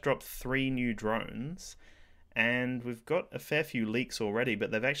they're about to drop 3 new drones, and we've got a fair few leaks already,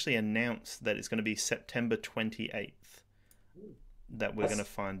 but they've actually announced that it's going to be September 28th that we're That's- going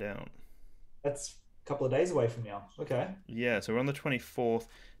to find out. That's a couple of days away from now. Okay. Yeah, so we're on the 24th.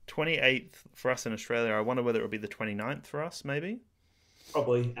 28th for us in Australia. I wonder whether it'll be the 29th for us, maybe?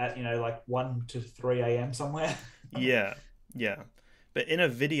 Probably at like 1 to 3 a.m. somewhere. Yeah, yeah. But in a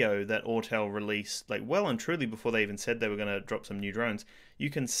video that Autel released, like well and truly before they even said they were going to drop some new drones, you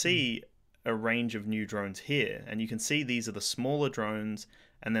can see a range of new drones here. And you can see these are the smaller drones,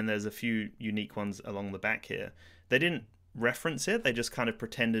 and then there's a few unique ones along the back here. They didn't reference it, they just kind of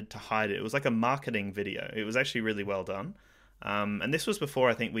pretended to hide it. It was like a marketing video. It was actually really well done. And this was before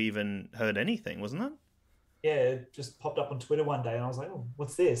I think we even heard anything, wasn't it? Yeah, it just popped up on Twitter one day, and I was like, "Oh,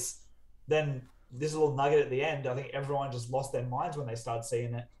 what's this?" Then this little nugget at the end, I think everyone just lost their minds when they started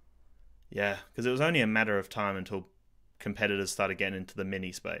seeing it. Yeah, because it was only a matter of time until competitors started getting into the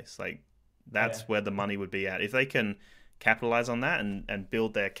mini space. Like, that's Yeah, where the money would be at. If they can capitalize on that and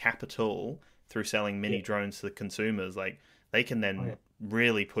build their capital through selling yeah, mini drones to the consumers, like, they can oh, yeah, then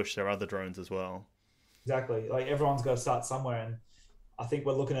really push their other drones as well. exactly. Like everyone's got to start somewhere, and I think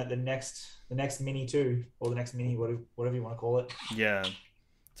we're looking at the next Mini 2 or the next Mini, whatever you want to call it. Yeah.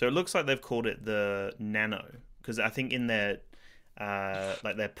 So it looks like they've called it the Nano because I think in their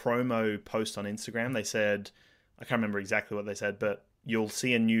like their promo post on Instagram they said, I can't remember exactly what they said, but you'll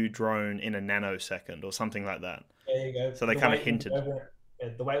see a new drone in a nanosecond or something like that. There you go. So they kind of hinted.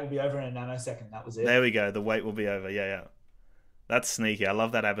 The wait will be over in a nanosecond. That was There it. we go. The wait will be over. Yeah, yeah. That's sneaky. I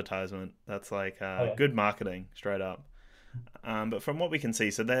love that advertisement. That's like Oh yeah. good marketing, straight up. But from what we can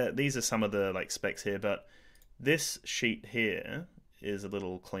see, so these are some of the like specs here. But this sheet here is a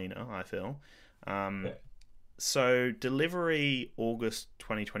little cleaner, I feel. Um, Yeah. so delivery August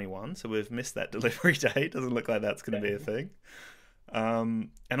 2021. So we've missed that delivery date. Doesn't look like that's going to be a thing.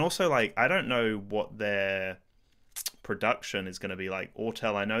 And also, like, I don't know what their production is going to be like.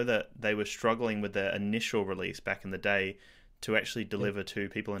 Autel, I know that they were struggling with their initial release back in the day to actually deliver to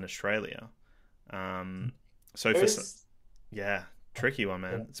people in Australia. So for There's, yeah, tricky one,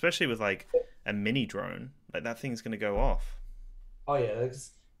 yeah. man. Especially with like a mini drone, like that thing's going to go off. Oh yeah.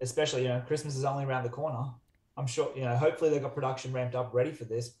 Especially Christmas is only around the corner. I'm sure hopefully they got production ramped up ready for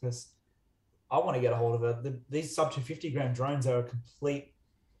this because I want to get a hold of it. These sub 250 gram drones are a complete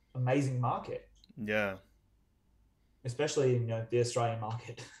amazing market, Yeah, especially in the Australian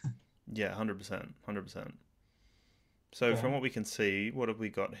market. yeah, 100%, 100%. So Yeah. from what we can see, what have we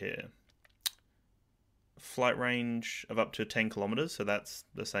got here? Flight range of up to 10 kilometers, so that's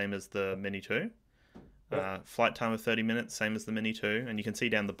the same as the Mini 2. Yep. Flight time of 30 minutes, same as the Mini 2. And you can see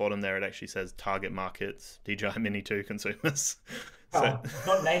down the bottom there, it actually says target markets, DJI Mini 2 consumers. So,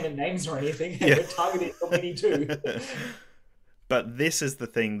 Not naming names or anything. yeah. We're targeting for Mini 2. But this is the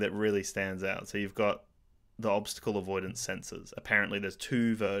thing that really stands out. So you've got the obstacle avoidance sensors. Apparently, there's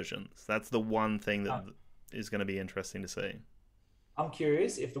two versions. That's the one thing that is going to be interesting to see. I'm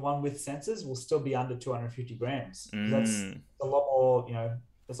curious if the one with sensors will still be under 250 grams. That's Mm, a lot more,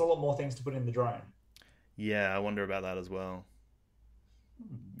 there's a lot more things to put in the drone. yeah, I wonder about that as well.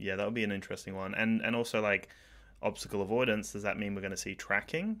 Yeah, that would be an interesting one. And also like obstacle avoidance, does that mean we're going to see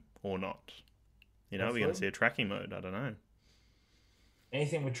tracking or not? We're going to Hopefully. see a tracking mode. I don't know.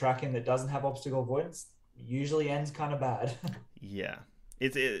 Anything with tracking that doesn't have obstacle avoidance usually ends kind of bad. Yeah.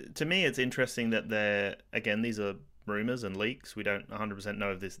 To me, it's interesting that again, these are rumors and leaks. We don't 100%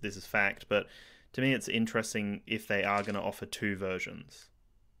 know if this is fact, but to me, it's interesting if they are going to offer two versions.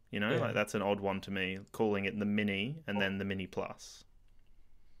 Yeah. Like that's an odd one to me, calling it the Mini and then the Mini Plus.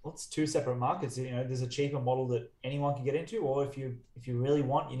 Well, it's two separate markets. There's a cheaper model that anyone can get into, or if you really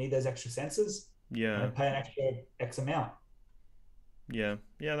want, you need those extra sensors, Yeah, pay an extra X amount. yeah,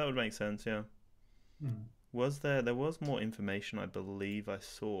 yeah. That would make sense. Yeah. Hmm. There was more information I believe I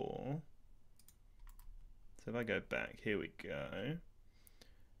saw. So if I go back, here we go.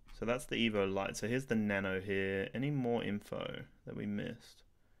 So that's the Evo Lite. So here's the Nano here. Any more info that we missed?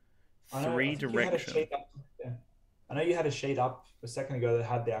 I know. Three I think you had a direction. sheet up. Yeah. I know you had a sheet up a second ago that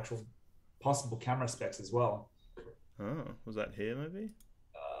had the actual possible camera specs as well. Oh, was that here maybe?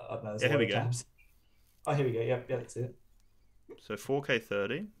 I don't know. There's Yeah, a here lot we of go. tabs. Oh, here we go. Yep, yeah, that's it. So 4K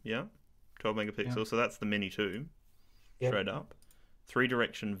 30, yeah. 12 Yeah. megapixels. So that's the Mini 2, Yep. straight up. Three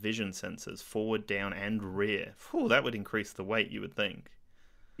direction vision sensors, forward, down, and rear. Phew, that would increase the weight, you would think.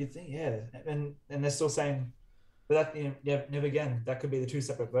 You'd think, yeah, and they're still saying, but that yeah, never again. That could be the two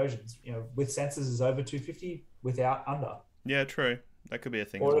separate versions. With sensors is over 250, without under. Yeah, true. That could be a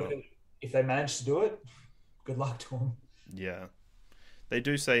thing as Or well. if they manage to do it, good luck to them. Yeah. They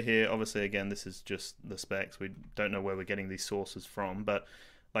do say here, obviously, again, this is just the specs. We don't know where we're getting these sources from, but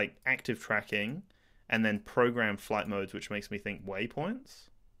like active tracking and then program flight modes, which makes me think waypoints,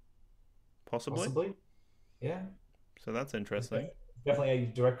 possibly. Possibly, yeah. So that's It's interesting. definitely a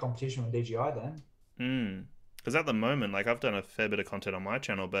direct competition with DJI then. Because at the moment, like I've done a fair bit of content on my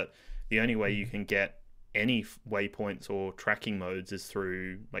channel, but the only way you can get any waypoints or tracking modes is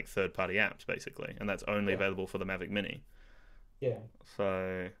through like third-party apps, basically, and that's only Yeah, available for the Mavic Mini. yeah.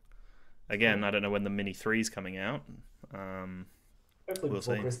 So again, I don't know when the Mini 3 is coming out. Um, Hopefully we'll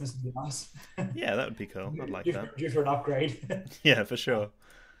before see. Christmas would be nice. Yeah, that would be cool. I'd like that. Due for an upgrade. Yeah, for sure.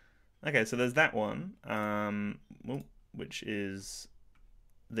 Okay, so there's that one, well, which is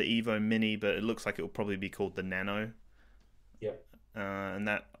the Evo Mini, but it looks like it will probably be called the Nano. Yep. And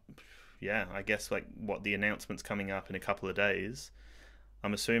that, yeah, I guess like what the announcement's coming up in a couple of days.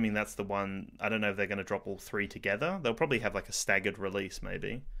 I'm assuming that's the one. I don't know if they're going to drop all three together. They'll probably have like a staggered release,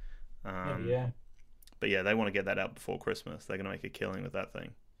 maybe. Maybe, yeah, But yeah, they want to get that out before Christmas. They're going to make a killing with that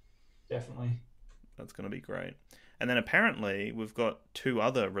thing. definitely. That's going to be great. And then apparently we've got two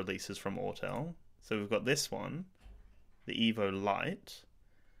other releases from Autel. So we've got this one, the Evo Light.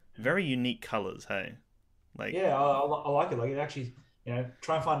 Very unique colors, hey? Like, Yeah, I like it. Like it actually,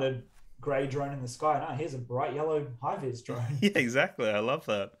 try and find a grey drone in the sky. No, here's a bright yellow high vis drone. yeah, exactly. I love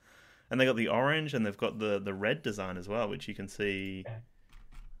that. And they got the orange and they've got the red design as well, which you can see Yeah.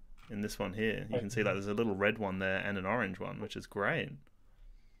 in this one here. You can see like there's a little red one there and an orange one, which is great.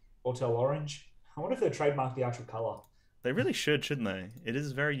 Autel orange. I wonder if they trademark the actual color. They really should, shouldn't they? It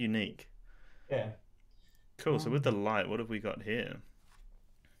is very unique. Yeah. Cool. So with the light, what have we got here?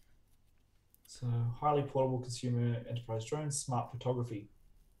 So highly portable consumer enterprise drones, smart photography.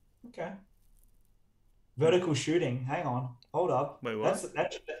 Okay. Vertical shooting. Hang on. Hold up. Wait, what?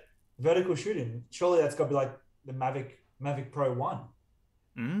 That's vertical shooting. Surely that's got to be like the Mavic Pro 1.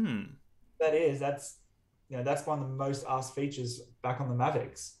 Mm. That's one of the most asked features back on the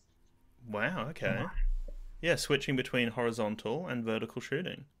Mavics. Wow, okay. Yeah, switching between horizontal and vertical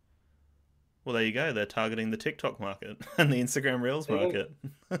shooting. Well, there you go. They're targeting the TikTok market and the Instagram Reels market.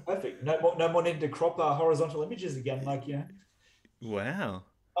 Perfect. No more need to crop horizontal images again. Like, Wow.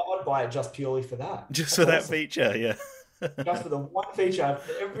 I'd buy it just purely for that. Just That's for that awesome. feature, yeah. Just for the one feature.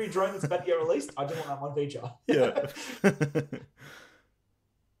 Every drone that's about to get released, I just want that one feature. Yeah.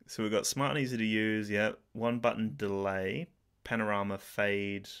 So we've got smart and easy to use, yeah. One button delay, panorama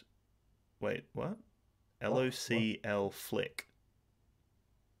fade. Wait, what? LOCL flick.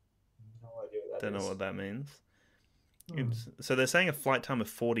 No idea what that Don't know is. what that means. Hmm. So they're saying a flight time of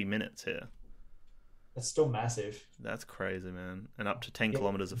 40 minutes here. That's still massive. That's crazy, man. And up to 10 Yeah.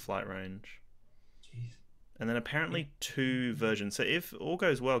 kilometers of flight range. Jeez. And then apparently 2 versions. So if all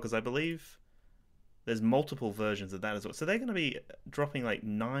goes well, because I believe there's multiple versions of that as well. So they're going to be dropping like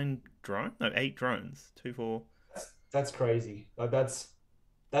 8 drones. 2, 4. That's crazy. Like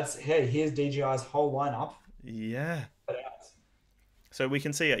hey, here's DJI's whole lineup. Yeah. Put out. So we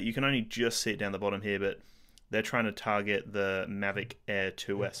can see it. You can only just see it down the bottom here, but they're trying to target the Mavic Air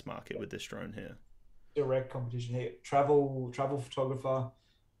 2S market with this drone here. Direct competition here. Travel photographer,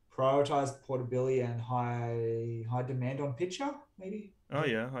 prioritize portability and high demand on picture, maybe. Oh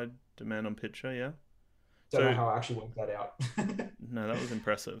yeah, high demand on picture, yeah. Don't know So how I actually worked that out. no, that was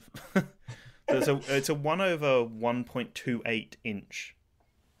impressive. So it's a 1/1.28 inch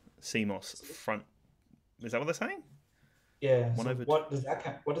CMOS front. Is that what they're saying? Yeah. One So over what does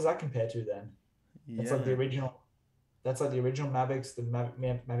that compare to then? That's like the Yeah. original. That's like the original Mavics, the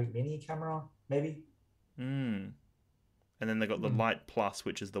Mavic Mini camera, maybe. Mm. And then they got the Hmm. Light Plus,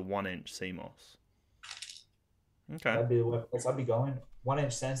 which is the 1-inch CMOS. Okay. That'd be the place I'd be going. 1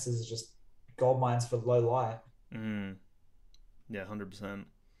 inch sensors is just gold mines for low light. Mm. Yeah, 100%.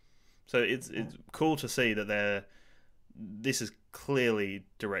 So it's cool to see that this is clearly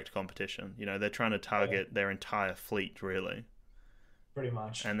direct competition. You know, they're trying to target their entire fleet really. Pretty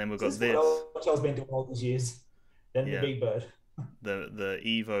much. And then we've So got this is this, what Autel's been doing all these years. Then the yeah, big bird. the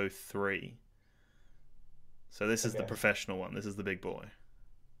Evo 3. So this is the Okay. professional one. This is the big boy.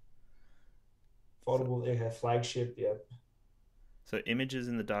 Foldable, yeah, flagship, yeah. So images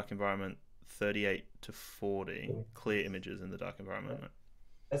in the dark environment 38 to 40. Clear images in the dark environment.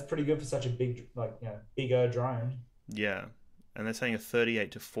 That's pretty good for such a big, bigger drone. Yeah. And they're saying a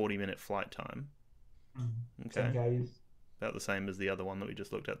 38 to 40 minute flight time. Okay. 10K. About the same as the other one that we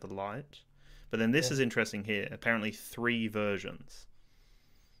just looked at, the Light. But then this Yeah. is interesting here. Apparently 3 versions.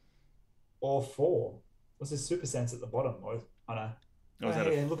 Or 4. What's this Super Sense at the bottom? Or, I know. Oh, is Oh,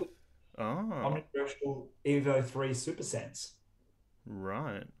 that yeah, look at Oh, omnidirectional Evo 3 Super Sense.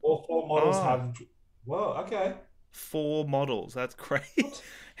 right. All 4 models Oh. have. Whoa, okay. 4 models. That's great.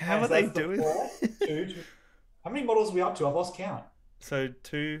 How Okay, are so they that's the doing 4, that? 2. How many models are we up to? I've lost count. So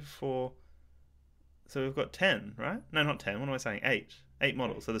 2, 4. So we've got 10, right? No, not 10. What am I saying? 8. 8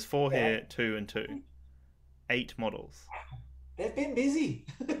 models. So there's 4 Yeah. here, 2 and 2. 8 models. They've been busy.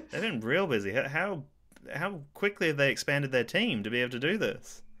 They've been real busy. How quickly have they expanded their team to be able to do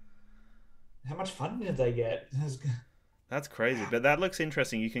this? How much funding did they get? That's crazy. But that looks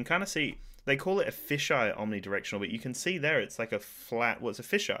interesting. You can kind of see, they call it a fisheye omnidirectional, but you can see there it's like a flat, it's a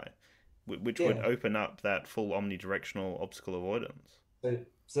fisheye, which would Yeah. open up that full omnidirectional obstacle avoidance.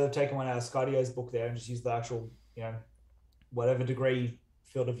 So they've taken one out of Skydio's book there and just used the actual, whatever degree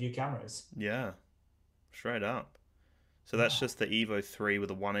field of view cameras. Yeah, straight up. So that's Wow. just the Evo 3 with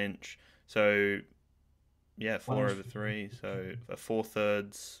a 1-inch. So, yeah, 4 1 over inch. 3. So a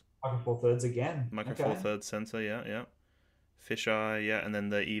 4/3 Micro Four Thirds again. micro Okay. 4/3 sensor. Yeah. Fisheye, yeah. And then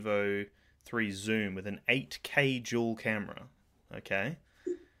the Evo 3 zoom with an 8K dual camera. Okay.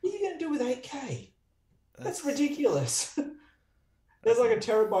 What are you going to do with 8K? That's ridiculous. There's like a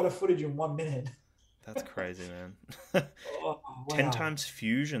terabyte of footage in 1 minute. That's crazy, man. Oh, 10 wow. times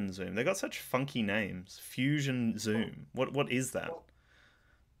fusion zoom. They got such funky names. Fusion zoom. What is that?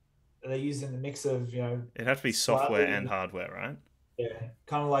 They're using the mix of, It has to be software and slightly, hardware, right? yeah,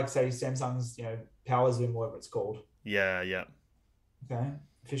 kind of like, say, Samsung's, Power Zoom, whatever it's called. Yeah, yeah. Okay.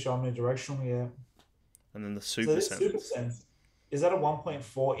 Fish omnidirectional, yeah. And then the So super this Super sense. Sense, is that a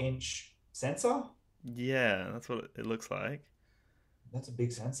 1.4-inch sensor? Yeah, that's what it looks like. That's a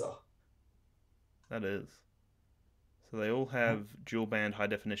big sensor. That is. So they all have dual band high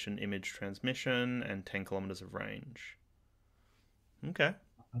definition image transmission and 10 kilometers of range. Okay.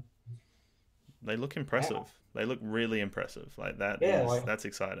 They look Wow. impressive. They look really impressive. Like Yeah, like that's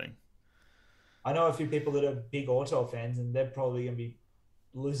exciting. I know a few people that are big Autel fans, and they're probably gonna be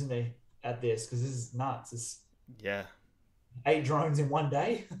losing their at this because this is nuts. It's Yeah. 8 drones in 1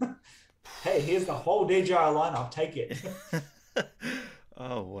 day. Hey, here's the whole DJI lineup. Take it.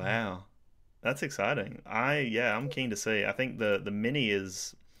 Oh wow. That's exciting. I'm keen to see. I think the mini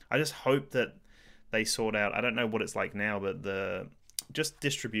is I just hope that they sort out I don't know what it's like now, but the just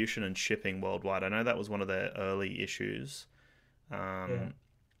distribution and shipping worldwide. I know that was one of their early issues. Yeah, Um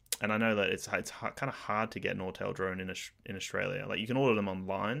and I know that it's kind of hard to get an Autel drone in Australia. Like you can order them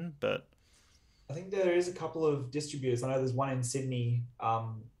online, but I think there is a couple of distributors. I know there's one in Sydney.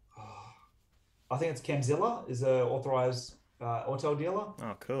 I think it's Camzilla is a authorized Autel dealer.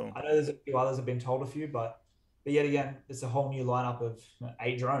 oh cool. I know there's a few others have been told a few, but yet again, it's a whole new lineup of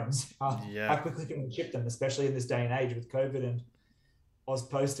 8 drones. How Yeah. quickly can we ship them, especially in this day and age with COVID and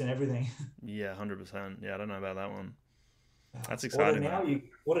Ozpost and everything? Yeah, 100%. Yeah, I don't know about that one. That's Order exciting now, though. you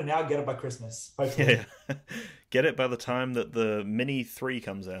order now, get it by Christmas, hopefully. Yeah. Get it by the time that the Mini 3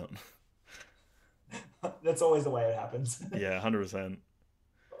 comes out. That's always the way it happens. Yeah, 100%.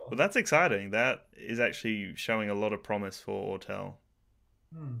 Well, that's exciting. That is actually showing a lot of promise for Autel.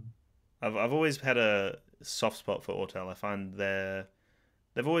 Hmm. I've always had a soft spot for Autel. I find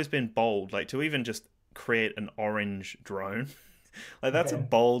they've always been bold. Like to even just create an orange drone, like that's a Yeah,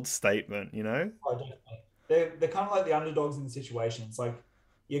 bold statement, you know? oh, definitely. They're kind of like the underdogs in the situation. It's like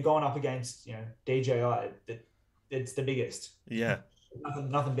you're going up against DJI. It's the biggest. Yeah,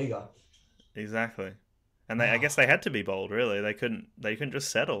 Nothing bigger. exactly. And I guess they had to be bold. Really, they couldn't just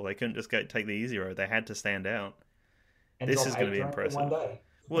settle. They couldn't just take the easy road. They had to stand out. And This drop is going eight to be drones in one impressive. day.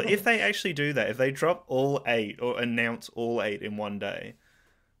 Well, if they actually do that, if they drop all eight or announce all eight in one day,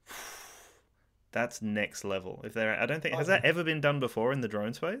 that's next level. If they're, I don't think has Oh, that ever been done before in the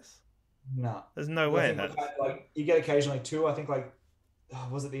drone space. no. There's no Because I way it think we've has. had like you get occasionally two. I think like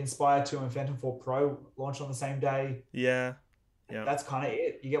was it the Inspire 2 and Phantom 4 Pro launched on the same day? Yeah, yeah, That's kind of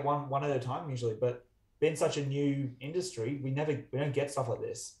it. You get one at a time usually. But being such a new industry, we don't get stuff like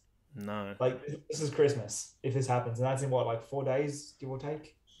this. no, Like this is Christmas if this happens, and that's in what, like 4 days, give or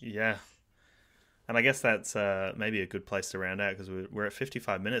take. yeah. And I guess that's maybe a good place to round out because we're at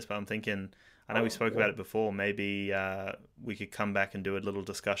 55 minutes. But I'm thinking, I know we Oh spoke yeah, about it before. Maybe we could come back and do a little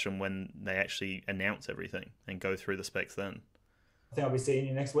discussion when they actually announce everything and go through the specs then. I think I'll be seeing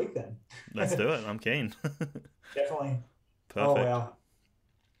you next week then. Let's do it. I'm keen. Definitely. Oh Perfect. wow,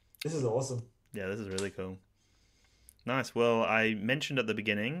 this is awesome. Yeah, this is really cool. Nice. Well, I mentioned at the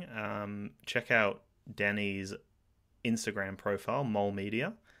beginning, check out Danny's Instagram profile, Mole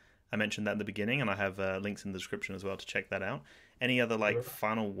Media. I mentioned that in the beginning, and I have links in the description as well to check that out. Any other like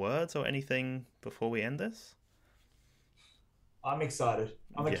final words or anything before we end this? I'm excited.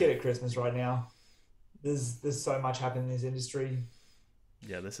 I'm a Yeah, kid at Christmas right now. There's so much happening in this industry.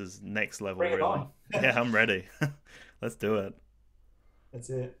 yeah, this is next level, Bring it really. on. Yeah, I'm ready. Let's do it. That's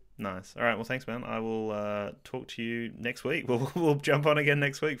it. Nice. All right. Well, thanks, man. I will talk to you next week. We'll jump on again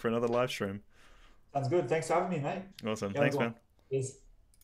next week for another live stream. Sounds good. Thanks for having me, mate. Awesome. You have a Thanks, good one. man. Cheers.